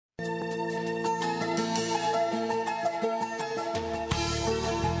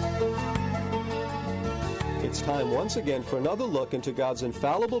It's time once again for another look into God's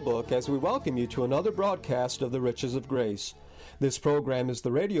infallible book as we welcome you to another broadcast of the Riches of Grace. This program is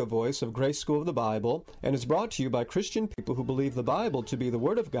the radio voice of Grace School of the Bible and is brought to you by Christian people who believe the Bible to be the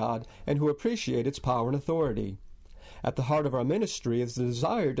Word of God and who appreciate its power and authority. At the heart of our ministry is the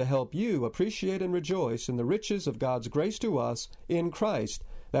desire to help you appreciate and rejoice in the riches of God's grace to us in Christ.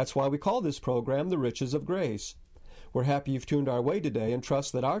 That's why we call this program the Riches of Grace. We're happy you've tuned our way today and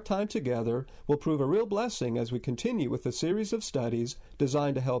trust that our time together will prove a real blessing as we continue with the series of studies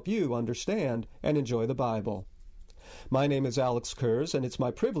designed to help you understand and enjoy the Bible. My name is Alex Kurz, and it's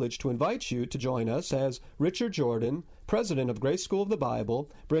my privilege to invite you to join us as Richard Jordan, President of Grace School of the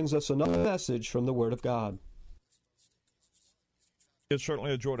Bible, brings us another message from the Word of God. It's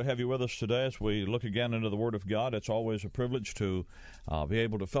certainly a joy to have you with us today as we look again into the Word of God. It's always a privilege to be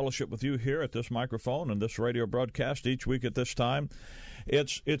able to fellowship with you here at this microphone and this radio broadcast each week at this time.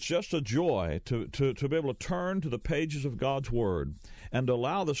 It's just a joy to be able to turn to the pages of God's Word and to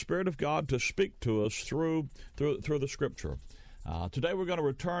allow the Spirit of God to speak to us through the Scripture. Today we're going to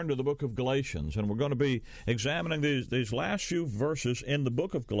return to the book of Galatians, and we're going to be examining these last few verses in the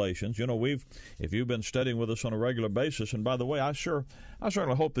book of Galatians. You know, if you've been studying with us on a regular basis, and by the way, I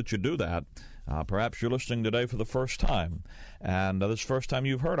certainly hope that you do that. Perhaps you're listening today for the first time, and this is the first time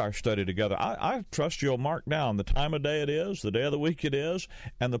you've heard our study together. I trust you'll mark down the time of day it is, the day of the week it is,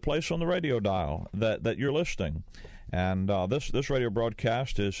 and the place on the radio dial that you're listening. And this radio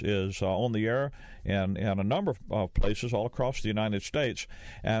broadcast is on the air in a number of places all across the United States.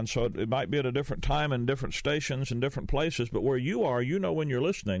 And so it might be at a different time in different stations and different places, but where you are, you know when you're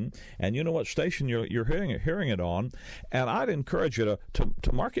listening, and you know what station you're hearing it on. And I'd encourage you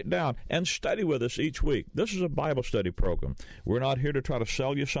to mark it down and study with us each week. This is a Bible study program. We're not here to try to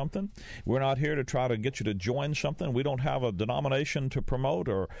sell you something. We're not here to try to get you to join something. We don't have a denomination to promote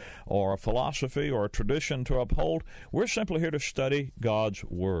or a philosophy or a tradition to uphold. We're simply here to study God's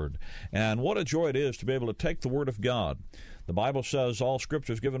Word. And what a joy it is to be able to take the Word of God. The Bible says all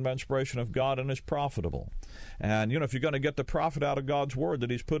Scripture is given by inspiration of God and is profitable. And, you know, if you're going to get the profit out of God's Word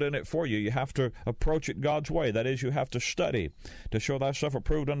that He's put in it for you, you have to approach it God's way. That is, you have to study to show thyself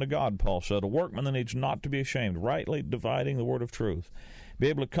approved unto God, Paul said, a workman that needs not to be ashamed, rightly dividing the Word of truth. Be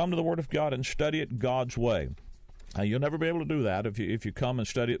able to come to the Word of God and study it God's way. You'll never be able to do that if you come and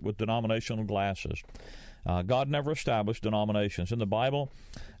study it with denominational glasses. God never established denominations. In the Bible,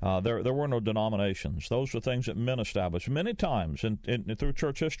 there were no denominations. Those were things that men established. Many times through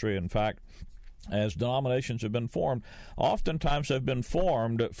church history, in fact, as denominations have been formed, oftentimes they've been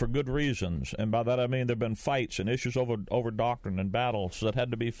formed for good reasons. And by that I mean there have been fights and issues over doctrine and battles that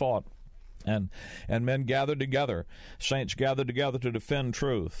had to be fought. And men gathered together. Saints gathered together to defend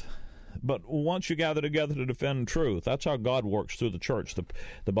truth. But once you gather together to defend truth, that's how God works through the church,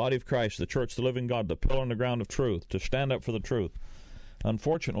 the body of Christ, the church, the living God, the pillar and the ground of truth, to stand up for the truth.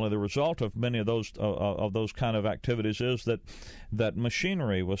 Unfortunately, the result of many of those kind of activities is that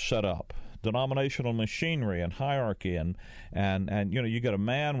machinery was set up, denominational machinery and hierarchy, and you know, you get a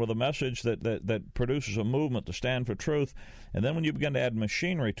man with a message that produces a movement to stand for truth, and then when you begin to add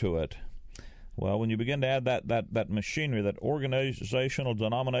machinery to it, well, when you begin to add that machinery, that organizational,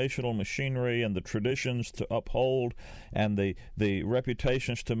 denominational machinery, and the traditions to uphold and the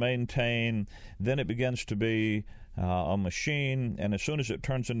reputations to maintain, then it begins to be a machine, and as soon as it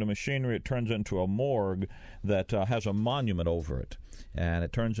turns into machinery, it turns into a morgue that has a monument over it, and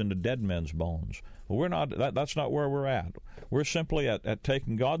it turns into dead men's bones. Well, we're not. That's not where we're at. We're simply at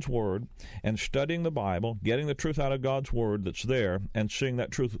taking God's Word and studying the Bible, getting the truth out of God's Word that's there, and seeing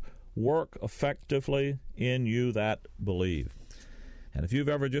that truth work effectively in you that believe. And if you've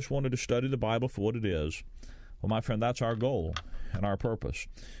ever just wanted to study the Bible for what it is, well, my friend, that's our goal and our purpose.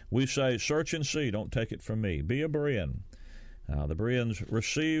 We say, search and see, don't take it from me. Be a Berean. The Bereans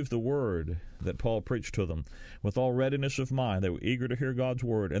received the word that Paul preached to them with all readiness of mind. They were eager to hear God's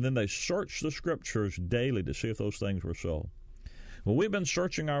word, and then they searched the Scriptures daily to see if those things were so. Well, we've been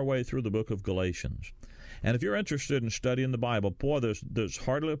searching our way through the book of Galatians. And if you're interested in studying the Bible, boy, there's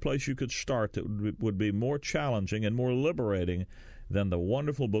hardly a place you could start that would be more challenging and more liberating than the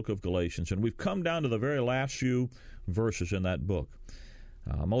wonderful book of Galatians. And we've come down to the very last few verses in that book.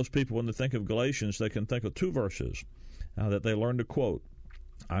 Most people, when they think of Galatians, they can think of two verses that they learn to quote.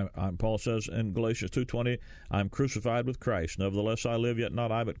 Paul says in Galatians 2:20, I'm crucified with Christ. Nevertheless I live, yet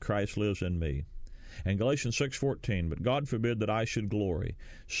not I, but Christ lives in me. And Galatians 6:14, but God forbid that I should glory,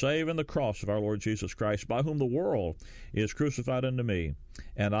 save in the cross of our Lord Jesus Christ, by whom the world is crucified unto me,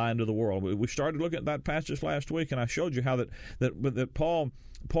 and I unto the world. We started looking at that passage last week, and I showed you how that Paul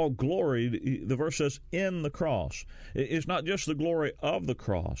Paul gloried, the verse says, in the cross. It's not just the glory of the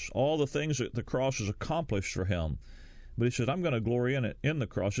cross, all the things that the cross has accomplished for him. But he says, I'm going to glory in it, in the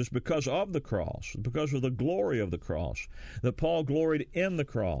cross. It's because of the cross, because of the glory of the cross, that Paul gloried in the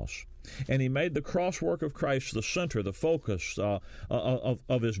cross. And he made the cross work of Christ the center, the focus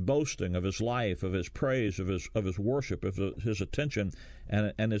of his boasting, of his life, of his praise, of his worship, of his attention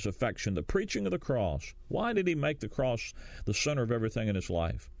and his affection. The preaching of the cross. Why did he make the cross the center of everything in his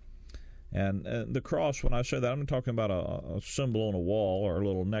life? And the cross, when I say that, I'm not talking about a symbol on a wall or a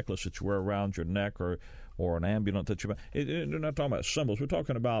little necklace that you wear around your neck or an amulet that you. We're not talking about symbols. We're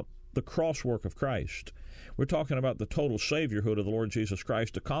talking about the cross work of Christ. We're talking about the total saviorhood of the Lord Jesus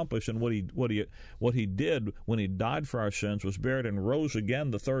Christ accomplished, and what he did when he died for our sins, was buried and rose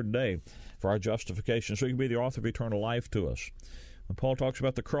again the third day for our justification, so he can be the author of eternal life to us. When Paul talks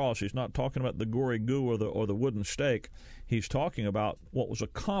about the cross, he's not talking about the gory goo or the wooden stake. He's talking about what was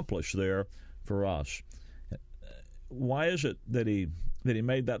accomplished there for us. Why is it that he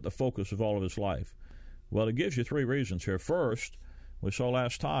made that the focus of all of his life? Well, it gives you three reasons here. First, we saw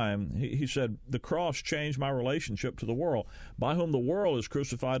last time, he said, the cross changed my relationship to the world, by whom the world is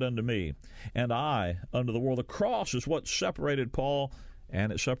crucified unto me, and I unto the world. The cross is what separated Paul,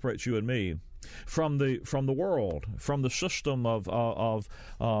 and it separates you and me from the world, from the system of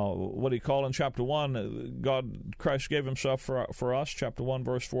what he called in chapter 1, Christ gave himself for us, chapter 1,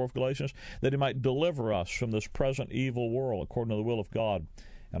 verse 4 of Galatians, that he might deliver us from this present evil world, according to the will of God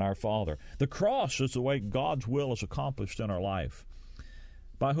and our Father. The cross is the way God's will is accomplished in our life.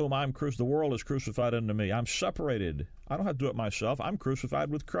 By whom the world is crucified unto me. I'm separated. I don't have to do it myself. I'm crucified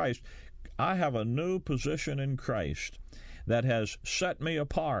with Christ. I have a new position in Christ that has set me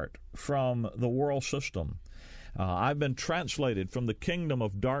apart from the world system. I've been translated from the kingdom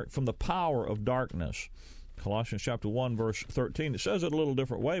of from the power of darkness. Colossians chapter 1, verse 13. It says it a little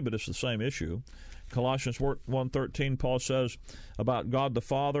different way, but it's the same issue. Colossians 1:13, Paul says about God the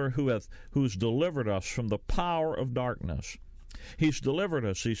Father who's delivered us from the power of darkness. He's delivered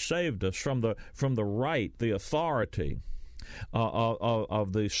us. He's saved us from the right, the authority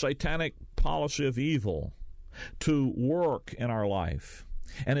of the satanic policy of evil to work in our life,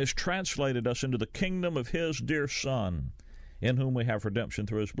 and has translated us into the kingdom of His dear Son, in whom we have redemption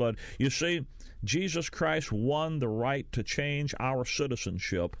through His blood. You see, Jesus Christ won the right to change our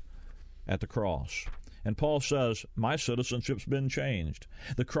citizenship at the cross. And Paul says, my citizenship's been changed.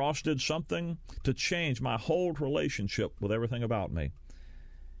 The cross did something to change my whole relationship with everything about me.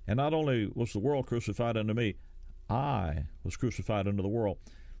 And not only was the world crucified unto me, I was crucified unto the world.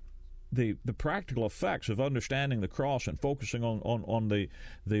 The practical effects of understanding the cross and focusing on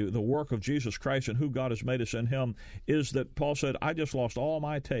the work of Jesus Christ and who God has made us in Him is that Paul said, I just lost all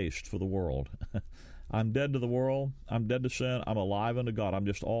my taste for the world. I'm dead to the world. I'm dead to sin. I'm alive unto God. I'm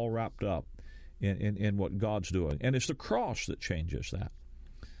just all wrapped up in what God's doing. And it's the cross that changes that.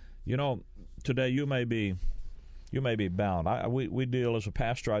 You know, today you may be bound. We deal, as a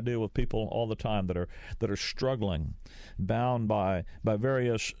pastor, I deal with people all the time that are struggling, bound by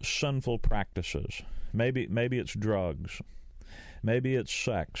various sinful practices. Maybe it's drugs. Maybe it's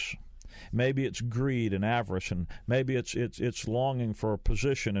sex. Maybe it's greed and avarice, and maybe it's longing for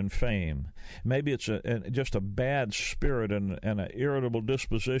position and fame. Maybe it's just a bad spirit and an irritable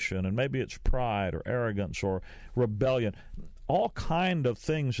disposition, and maybe it's pride or arrogance or rebellion. All kind of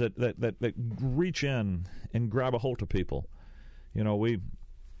things that reach in and grab a hold of people. You know,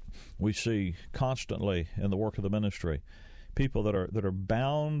 we see constantly in the work of the ministry people that are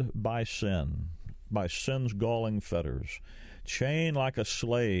bound by sin, by sin's galling fetters. Chained like a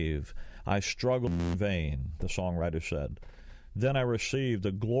slave, I struggled in vain, the songwriter said. Then I received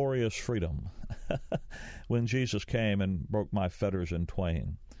a glorious freedom when Jesus came and broke my fetters in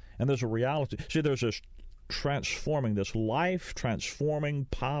twain. And there's a reality. See, there's this life-transforming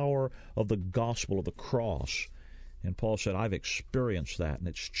power of the gospel of the cross. And Paul said, I've experienced that, and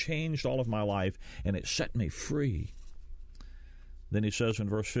it's changed all of my life, and it set me free. Then he says in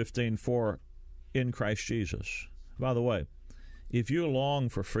verse 15, for in Christ Jesus. By the way, if you long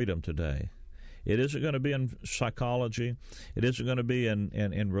for freedom today, it isn't going to be in psychology. It isn't going to be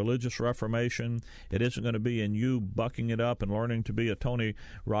in religious reformation. It isn't going to be in you bucking it up and learning to be a Tony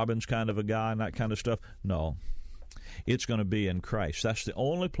Robbins kind of a guy and that kind of stuff. No. It's going to be in Christ. That's the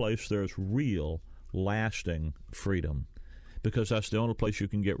only place there's real, lasting freedom, because that's the only place you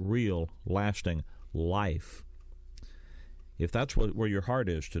can get real, lasting life. If that's where your heart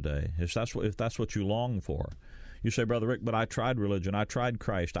is today, if that's what you long for. You say, Brother Rick, but I tried religion, I tried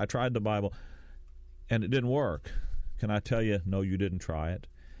Christ, I tried the Bible, and it didn't work. Can I tell you, no, you didn't try it.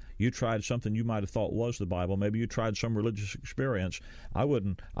 You tried something you might have thought was the Bible. Maybe you tried some religious experience.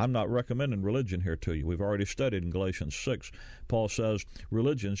 I'm not recommending religion here to you. We've already studied in Galatians 6. Paul says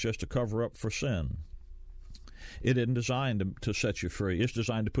religion's just a cover-up for sin. It isn't designed to set you free. It's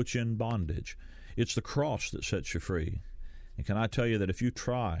designed to put you in bondage. It's the cross that sets you free. And can I tell you that if you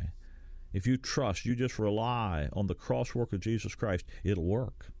try, if you trust, you just rely on the cross work of Jesus Christ, it'll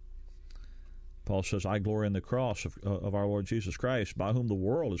work. Paul says, I glory in the cross of our Lord Jesus Christ, by whom the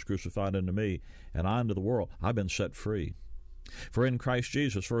world is crucified unto me, and I unto the world. I've been set free. For in Christ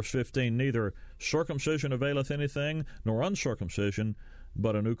Jesus, verse 15, neither circumcision availeth anything, nor uncircumcision,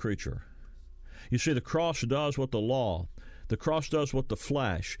 but a new creature. You see, the cross does what the law, the cross does what the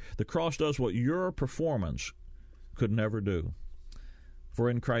flesh, the cross does what your performance could never do.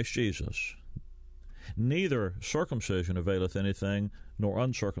 For in Christ Jesus, neither circumcision availeth anything, nor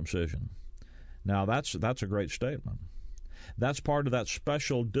uncircumcision. Now, that's a great statement. That's part of that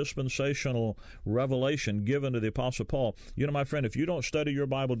special dispensational revelation given to the Apostle Paul. You know, my friend, if you don't study your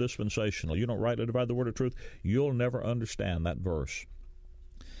Bible dispensational, you don't rightly divide the word of truth, you'll never understand that verse.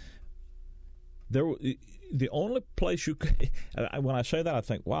 The only place you could, when I say that, I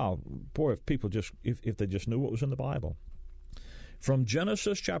think, wow, boy, if they just knew what was in the Bible. From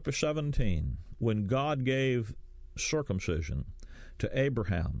Genesis chapter 17, when God gave circumcision to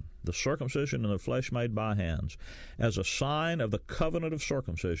Abraham, the circumcision in the flesh made by hands, as a sign of the covenant of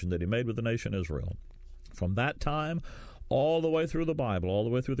circumcision that he made with the nation Israel. From that time, all the way through the Bible, all the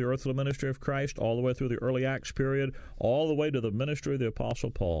way through the earthly ministry of Christ, all the way through the early Acts period, all the way to the ministry of the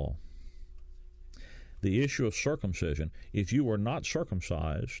Apostle Paul, the issue of circumcision, if you were not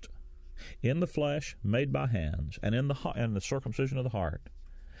circumcised in the flesh made by hands and in the circumcision of the heart,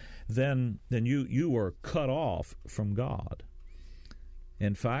 then you were cut off from God.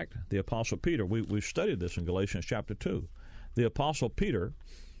 In fact, the Apostle Peter, we've studied this in Galatians chapter 2. The Apostle Peter,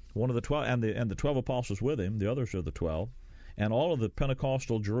 one of the 12, and the 12 apostles with him, the others are the 12, and all of the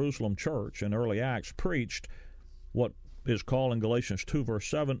Pentecostal Jerusalem church in early Acts preached what is called in Galatians 2, verse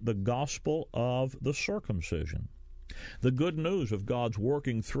 7, the gospel of the circumcision. The good news of God's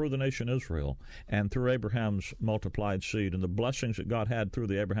working through the nation Israel and through Abraham's multiplied seed and the blessings that God had through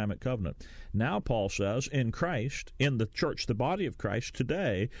the Abrahamic covenant. Now, Paul says, in Christ, in the church, the body of Christ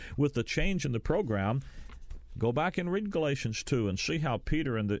today, with the change in the program, go back and read Galatians 2 and see how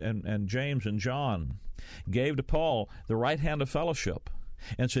Peter and James and John gave to Paul the right hand of fellowship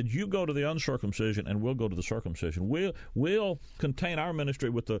and said, you go to the uncircumcision and we'll go to the circumcision. We'll contain our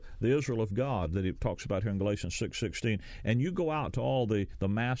ministry with the Israel of God that he talks about here in Galatians 6:16, and you go out to all the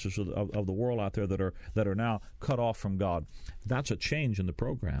masses of the world out there that are now cut off from God. That's a change in the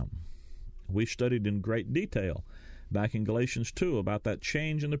program. We studied in great detail back in Galatians 2 about that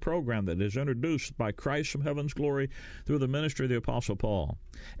change in the program that is introduced by Christ from heaven's glory through the ministry of the Apostle Paul.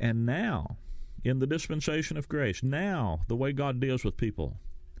 And now, in the dispensation of grace, now the way God deals with people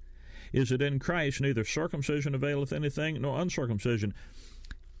is that in Christ neither circumcision availeth anything nor uncircumcision.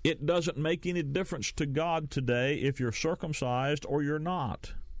 It doesn't make any difference to God today if you're circumcised or you're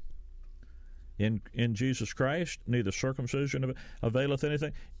not. In Jesus Christ, neither circumcision availeth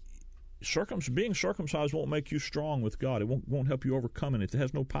anything. Being circumcised won't make you strong with God. It won't help you overcome it. It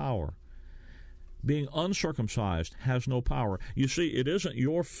has no power. Being uncircumcised has no power. You see, it isn't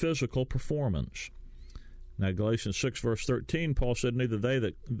your physical performance. Now, Galatians 6, verse 13, Paul said, neither they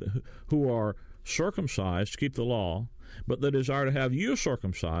that who are circumcised keep the law, but that desire to have you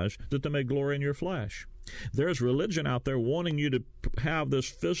circumcised, that they may glory in your flesh. There's religion out there wanting you to have this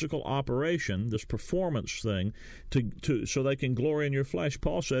physical operation, this performance thing, so they can glory in your flesh.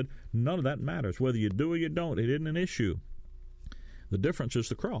 Paul said, none of that matters. Whether you do or you don't, it isn't an issue. The difference is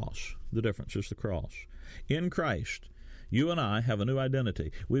the cross. The difference is the cross. In Christ, you and I have a new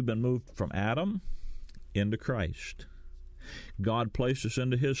identity. We've been moved from Adam into Christ. God placed us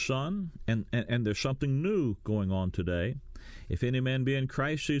into His Son, and there's something new going on today. If any man be in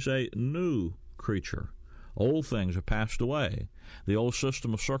Christ, he's a new creature. Old things are passed away. The old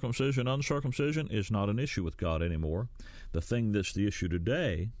system of circumcision, uncircumcision is not an issue with God anymore. The thing that's the issue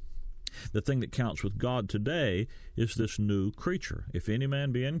today, the thing that counts with God today, is this new creature. If any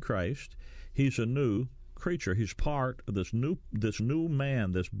man be in Christ, he's a new creature. He's part of this new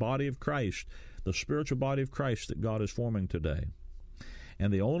man, this body of Christ, the spiritual body of Christ that God is forming today.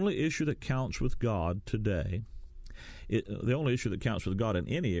 And the only issue that counts with God today, the only issue that counts with God in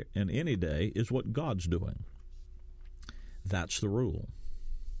any day is what God's doing. That's the rule.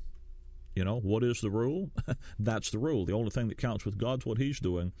 You know, what is the rule? That's the rule. The only thing that counts with God's what He's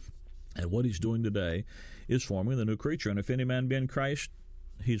doing. And what He's doing today is forming the new creature. And if any man be in Christ,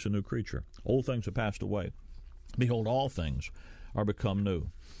 he's a new creature. Old things have passed away. Behold, all things are become new.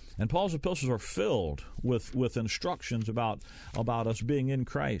 And Paul's epistles are filled with instructions about us being in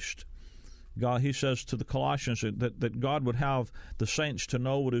Christ. God, he says to the Colossians that God would have the saints to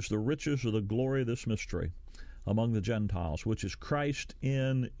know what is the riches of the glory of this mystery among the Gentiles, which is Christ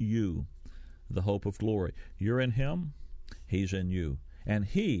in you, the hope of glory. You're in him, he's in you, and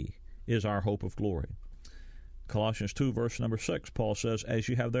he is our hope of glory. Colossians 2, verse number 6, Paul says, as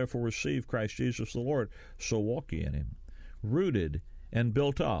you have therefore received Christ Jesus the Lord, so walk ye in him, rooted and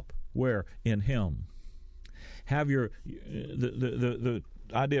built up, where? In him. Have the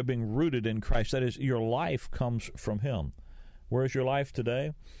idea of being rooted in Christ, that is, your life comes from him. Where is your life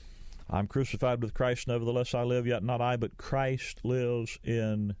today? I'm crucified with Christ, nevertheless I live, yet not I, but Christ lives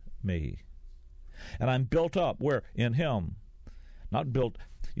in me. And I'm built up, where? In him. Not built.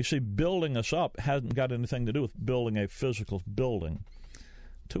 You see, building us up hasn't got anything to do with building a physical building.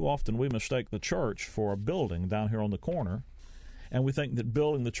 Too often we mistake the church for a building down here on the corner, and we think that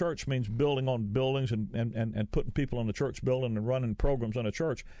building the church means building on buildings and putting people in the church building and running programs in a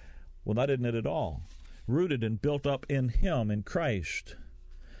church. Well, that isn't it at all. Rooted and built up in him, in Christ.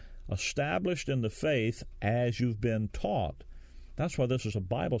 Established in the faith as you've been taught. That's why this is a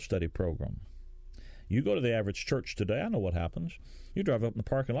Bible study program. You go to the average church today, I know what happens. You drive up in the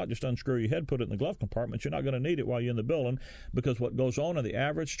parking lot, just unscrew your head, put it in the glove compartment. You're not going to need it while you're in the building, because what goes on in the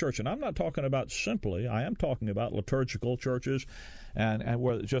average church, and I'm not talking about simply, I am talking about liturgical churches and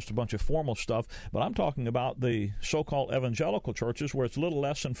where it's just a bunch of formal stuff, but I'm talking about the so-called evangelical churches where it's little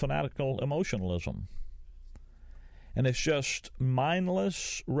less than fanatical emotionalism. And it's just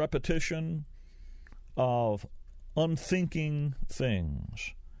mindless repetition of unthinking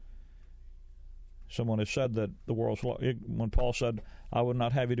things. Someone has said that the world's, when Paul said, I would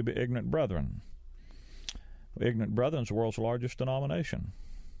not have you to be ignorant brethren. Ignorant brethren is the world's largest denomination.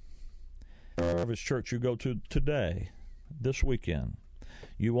 Whatever church you go to today, this weekend,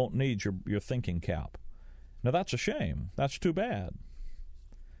 you won't need your thinking cap. Now that's a shame. That's too bad.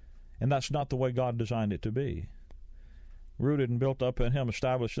 And that's not the way God designed it to be. Rooted and built up in him,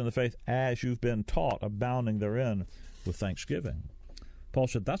 established in the faith as you've been taught, abounding therein with thanksgiving. Paul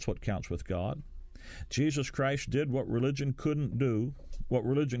said that's what counts with God. Jesus Christ did what religion couldn't do, what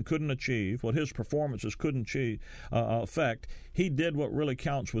religion couldn't achieve, what his performances couldn't affect. He did what really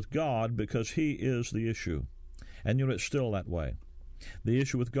counts with God because he is the issue. And you know, it's still that way. The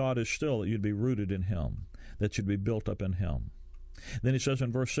issue with God is still that you'd be rooted in him, that you'd be built up in him. Then he says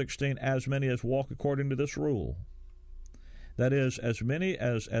in verse 16, as many as walk according to this rule. That is, as many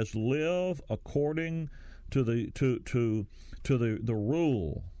as live according to the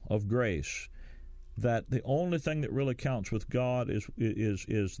rule of grace, that the only thing that really counts with God is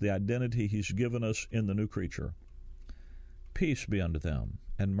the identity he's given us in the new creature. Peace be unto them,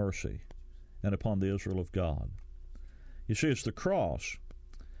 and mercy, and upon the Israel of God. You see, it's the cross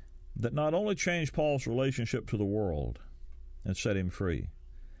that not only changed Paul's relationship to the world and set him free.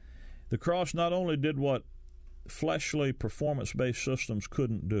 The cross not only did what fleshly, performance-based systems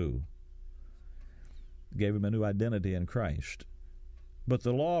couldn't do, gave him a new identity in Christ, but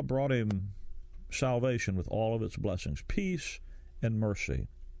the law brought him salvation with all of its blessings, peace and mercy.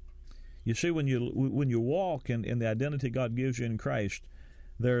 You see, when you walk in the identity God gives you in Christ,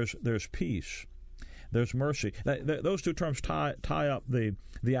 there's peace, there's mercy. Those two terms tie up the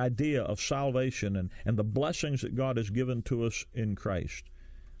idea of salvation and the blessings that God has given to us in Christ.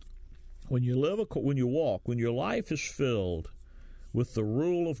 When you walk, when your life is filled with the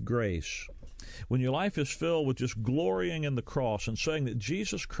rule of grace, when your life is filled with just glorying in the cross and saying that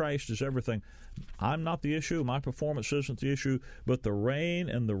Jesus Christ is everything, I'm not the issue, my performance isn't the issue, but the reign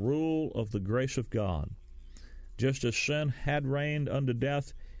and the rule of the grace of God. Just as sin had reigned unto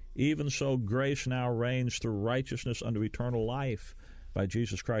death, even so grace now reigns through righteousness unto eternal life by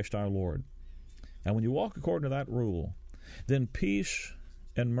Jesus Christ our Lord. And when you walk according to that rule, then peace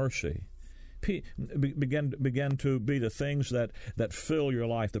and mercy begin to be the things that fill your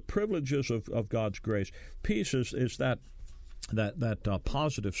life, the privileges of God's grace. Peace is that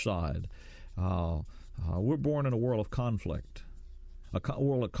positive side. We're born in a world of conflict, a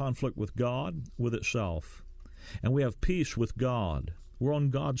world of conflict with God, with itself. And we have peace with God. We're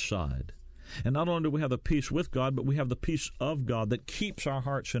on God's side. And not only do we have the peace with God, but we have the peace of God that keeps our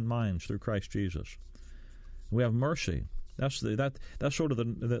hearts and minds through Christ Jesus. We have mercy. That's sort of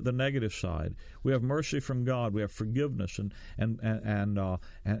the negative side. We have mercy from God. We have forgiveness and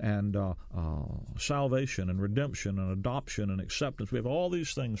salvation and redemption and adoption and acceptance. We have all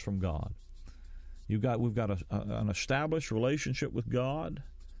these things from God. We've got an established relationship with God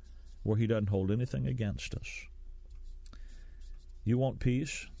where he doesn't hold anything against us. You want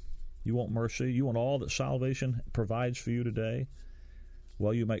peace? You want mercy? You want all that salvation provides for you today?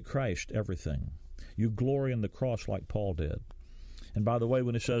 Well, you make Christ everything. You glory in the cross like Paul did. And by the way,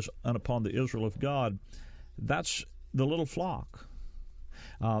 when he says, and upon the Israel of God, that's the little flock.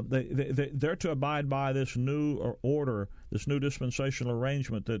 They're to abide by this new order, this new dispensational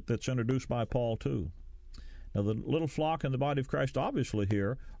arrangement that's introduced by Paul too. Now, the little flock and the body of Christ obviously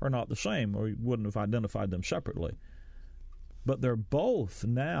here are not the same, or you wouldn't have identified them separately. But they're both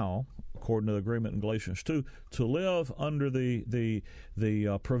now, according to the agreement in Galatians 2, to live under the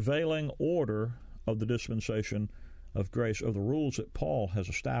prevailing order of the dispensation of grace, of the rules that Paul has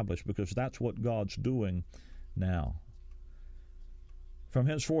established, because that's what God's doing now. From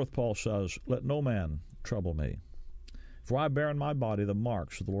henceforth, Paul says, let no man trouble me, for I bear in my body the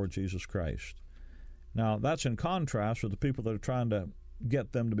marks of the Lord Jesus Christ. Now, that's in contrast with the people that are trying to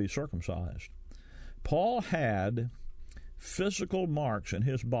get them to be circumcised. Paul had physical marks in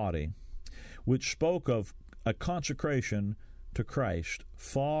his body which spoke of a consecration to Christ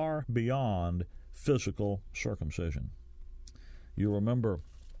far beyond physical circumcision. You'll remember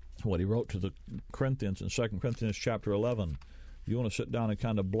what he wrote to the Corinthians in 2 Corinthians chapter 11. You want to sit down and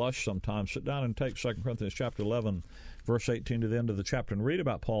kind of blush sometimes. Sit down and take 2 Corinthians chapter 11, verse 18 to the end of the chapter, and read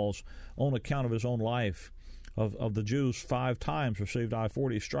about Paul's own account of his own life. Of the Jews, 5 times received I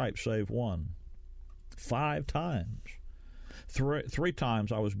 40 stripes, save one. 5 times. Three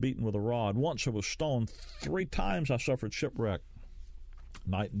times I was beaten with a rod. Once I was stoned. 3 times I suffered shipwreck,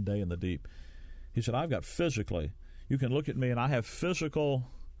 night and day in the deep. He said, I've got physically, you can look at me and I have physical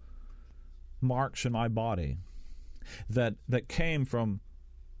marks in my body that came from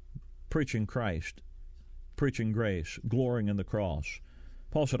preaching Christ, preaching grace, glorying in the cross.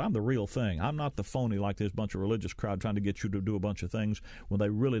 Paul said, I'm the real thing. I'm not the phony like this bunch of religious crowd trying to get you to do a bunch of things when they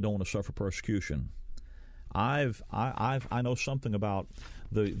really don't want to suffer persecution. I know something about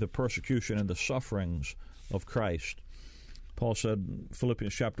the persecution and the sufferings of Christ. Paul said,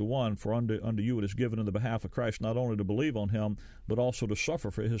 Philippians chapter 1, for unto you it is given in the behalf of Christ not only to believe on him, but also to suffer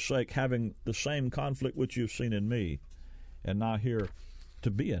for his sake, having the same conflict which you've seen in me, and now here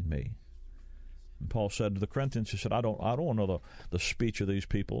to be in me. And Paul said to the Corinthians, he said, I don't want to know the speech of these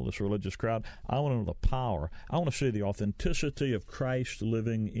people, this religious crowd. I want to know the power. I want to see the authenticity of Christ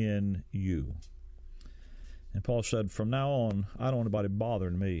living in you. And Paul said, from now on, I don't want anybody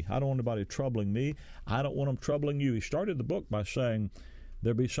bothering me. I don't want anybody troubling me. I don't want them troubling you. He started the book by saying,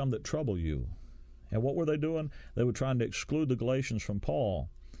 there be some that trouble you. And what were they doing? They were trying to exclude the Galatians from Paul.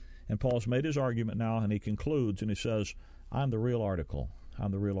 And Paul's made his argument now, and he concludes, and he says, I'm the real article.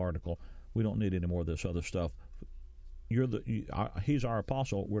 I'm the real article. We don't need any more of this other stuff. He's our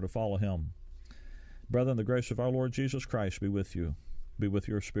apostle. We're to follow him. Brethren, the grace of our Lord Jesus Christ be with you, be with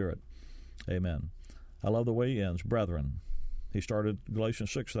your spirit. Amen. I love the way he ends, brethren. He started Galatians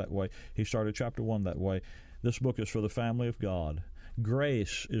 6 that way. He started chapter 1 that way. This book is for the family of God.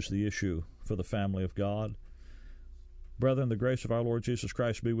 Grace is the issue for the family of God. Brethren, the grace of our Lord Jesus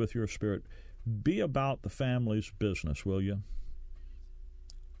Christ be with your spirit. Be about the family's business, will you?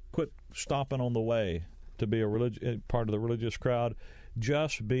 Quit stopping on the way to be a part of the religious crowd.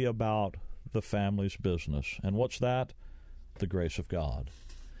 Just be about the family's business. And what's that? The grace of God.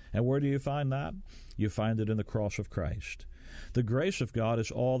 And where do you find that? You find it in the cross of Christ. The grace of God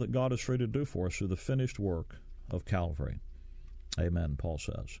is all that God is free to do for us through the finished work of Calvary. Amen, Paul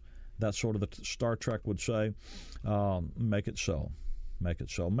says. That's sort of the Star Trek would say, make it so. Make it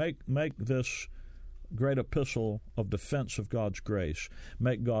so. Make this great epistle of defense of God's grace.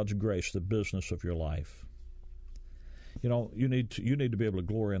 Make God's grace the business of your life. You know, you need to be able to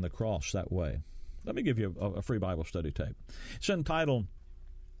glory in the cross that way. Let me give you a free Bible study tape. It's entitled,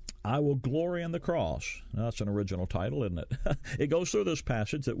 I Will Glory in the Cross. Now, that's an original title, isn't it? It goes through this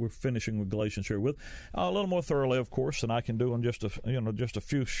passage that we're finishing with Galatians here with a little more thoroughly, of course, than I can do in just a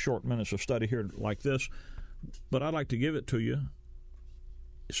few short minutes of study here like this. But I'd like to give it to you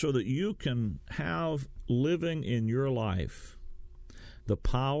so that you can have living in your life the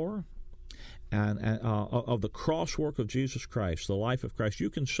power and of the cross work of Jesus Christ, the life of Christ. You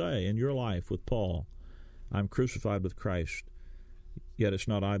can say in your life with Paul, I'm crucified with Christ, yet it's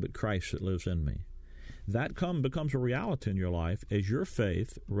not I but Christ that lives in me. That becomes a reality in your life as your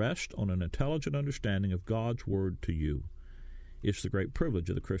faith rests on an intelligent understanding of God's Word to you. It's the great privilege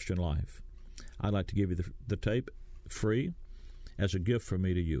of the Christian life. I'd like to give you the tape free as a gift from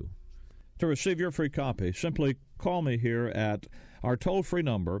me to you. To receive your free copy, simply call me here at our toll-free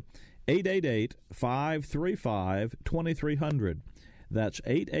number, 888-535-2300. That's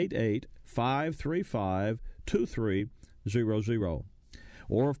 888-535-2300.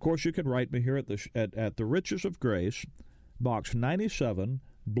 Or, of course, you can write me here at the Riches of Grace, Box 97,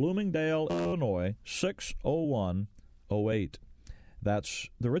 Bloomingdale, Illinois, 60108. That's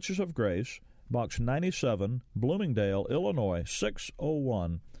The Riches of Grace, Box 97, Bloomingdale, Illinois,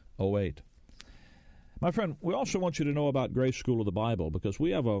 60108. My friend, we also want you to know about Grace School of the Bible, because we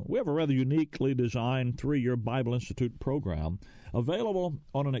have a rather uniquely designed 3-year Bible Institute program available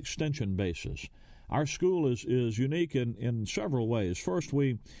on an extension basis. Our school is unique in several ways. First,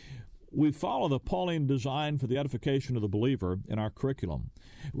 we follow the Pauline design for the edification of the believer in our curriculum.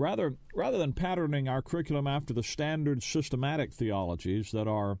 Rather than patterning our curriculum after the standard systematic theologies that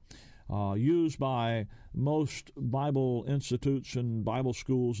are used by most Bible institutes and Bible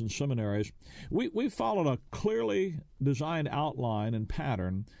schools and seminaries, we followed a clearly designed outline and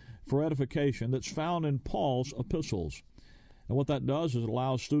pattern for edification that's found in Paul's epistles. And what that does is it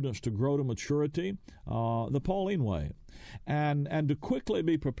allows students to grow to maturity the Pauline way, and to quickly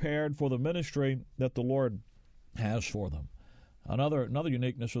be prepared for the ministry that the Lord has for them. Another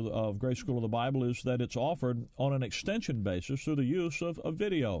uniqueness of Grace School of the Bible is that it's offered on an extension basis through the use of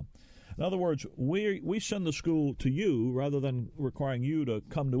video. In other words, we send the school to you rather than requiring you to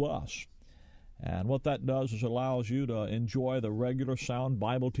come to us. And what that does is allows you to enjoy the regular sound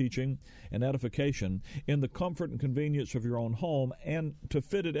Bible teaching and edification in the comfort and convenience of your own home, and to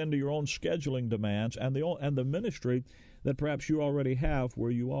fit it into your own scheduling demands and the ministry that perhaps you already have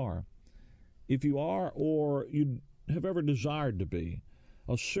where you are. If you are, or you have ever desired to be,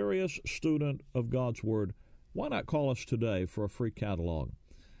 a serious student of God's Word, why not call us today for a free catalog?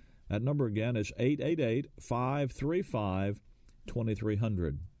 That number again is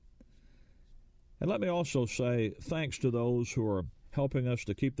 888-535-2300. And let me also say thanks to those who are helping us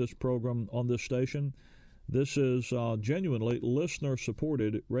to keep this program on this station. This is genuinely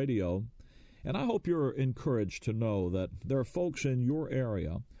listener-supported radio, and I hope you're encouraged to know that there are folks in your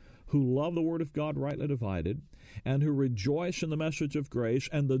area who love the Word of God rightly divided, and who rejoice in the message of grace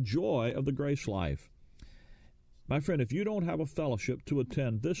and the joy of the grace life. My friend, if you don't have a fellowship to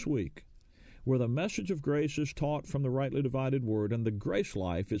attend this week where the message of grace is taught from the rightly divided Word and the grace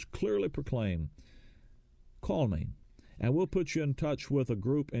life is clearly proclaimed, call me, and we'll put you in touch with a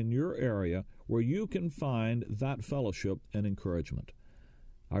group in your area where you can find that fellowship and encouragement.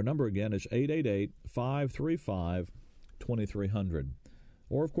 Our number again is 888-535-2300.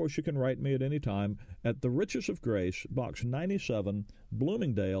 Or, of course, you can write me at any time at The Riches of Grace, Box 97,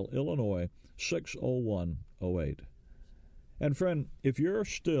 Bloomingdale, Illinois, 60108. And friend, if you're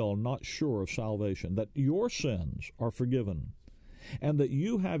still not sure of salvation, that your sins are forgiven, and that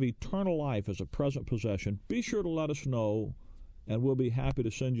you have eternal life as a present possession, be sure to let us know, and we'll be happy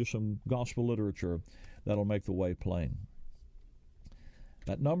to send you some gospel literature that'll make the way plain.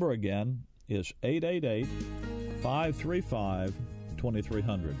 That number again is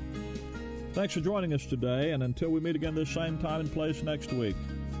 888-535-2300. Thanks for joining us today, and until we meet again this same time and place next week,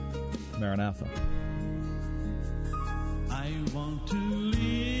 Maranatha. I want to live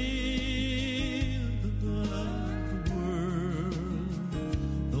above the world,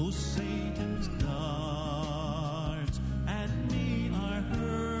 though Satan's darts at me are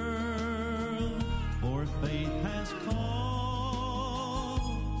hurled, for faith has called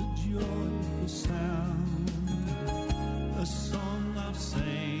the joyful sound, a song of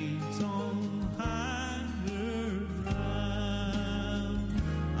saying.